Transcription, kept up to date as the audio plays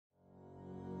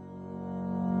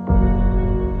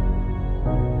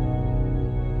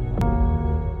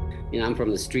I'm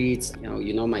from the streets,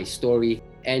 you know my story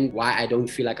and why I don't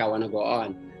feel like I want to go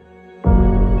on.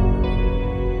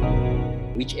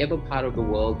 Whichever part of the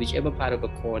world, whichever part of the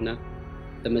corner,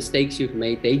 the mistakes you've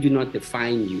made, they do not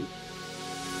define you.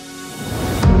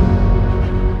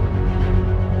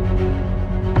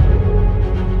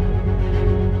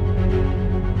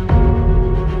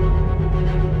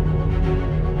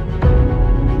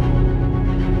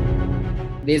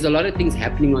 There's a lot of things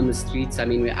happening on the streets. I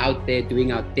mean, we're out there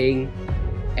doing our thing,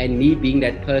 and me being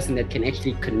that person that can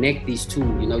actually connect these two,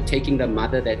 taking the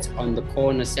mother that's on the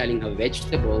corner selling her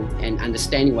vegetables and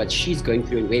understanding what she's going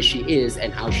through and where she is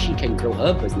and how she can grow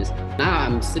her business. Now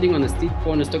I'm sitting on the street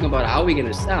corners talking about how we're going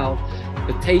to sell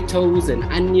potatoes and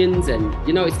onions, and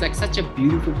it's like such a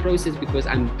beautiful process because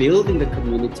I'm building the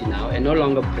community now and no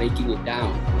longer breaking it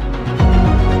down.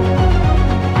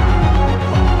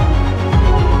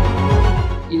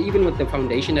 Even with the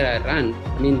foundation that I run,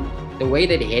 I mean, the way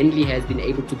that Henley has been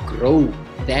able to grow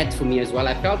that for me as well,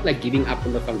 I felt like giving up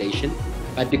on the foundation.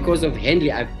 But because of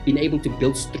Henley, I've been able to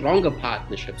build stronger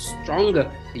partnerships,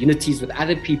 stronger unities with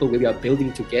other people where we are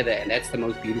building together. And that's the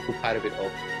most beautiful part of it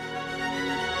all.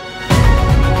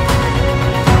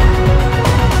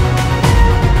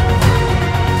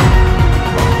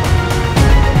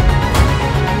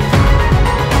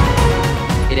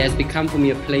 It has become for me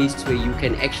a place where you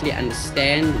can actually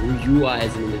understand who you are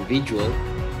as an individual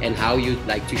and how you'd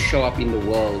like to show up in the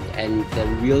world and the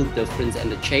real difference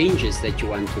and the changes that you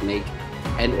want to make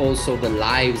and also the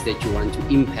lives that you want to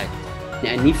impact.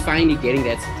 And me finally getting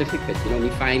that certificate, me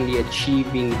finally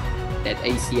achieving that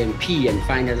ACMP and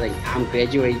finally like I'm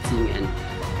graduating. And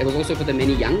it was also for the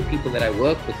many young people that I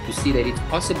work with to see that it's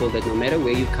possible that no matter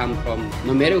where you come from,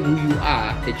 no matter who you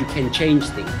are, that you can change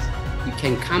things. You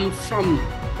can come from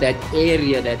that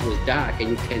area that was dark and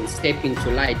you can step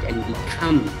into light and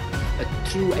become a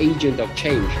true agent of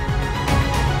change.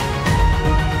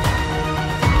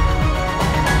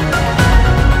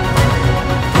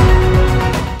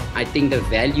 I think the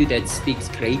value that speaks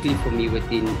greatly for me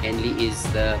within Henley is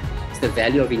the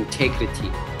value of integrity,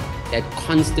 that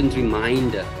constant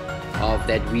reminder of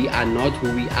that we are not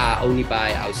who we are only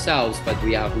by ourselves, but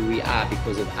we are who we are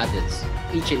because of others.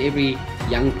 Each and every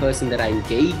young person that I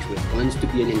engage with wants to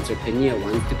be an entrepreneur,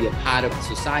 wants to be a part of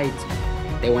society.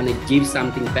 They want to give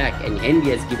something back, and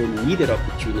Henley has given me that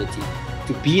opportunity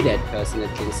to be that person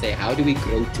that can say, how do we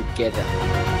grow together?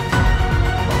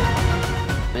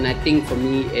 And I think for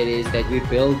me, it is that we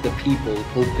build the people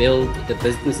who build the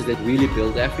businesses that really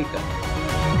build Africa.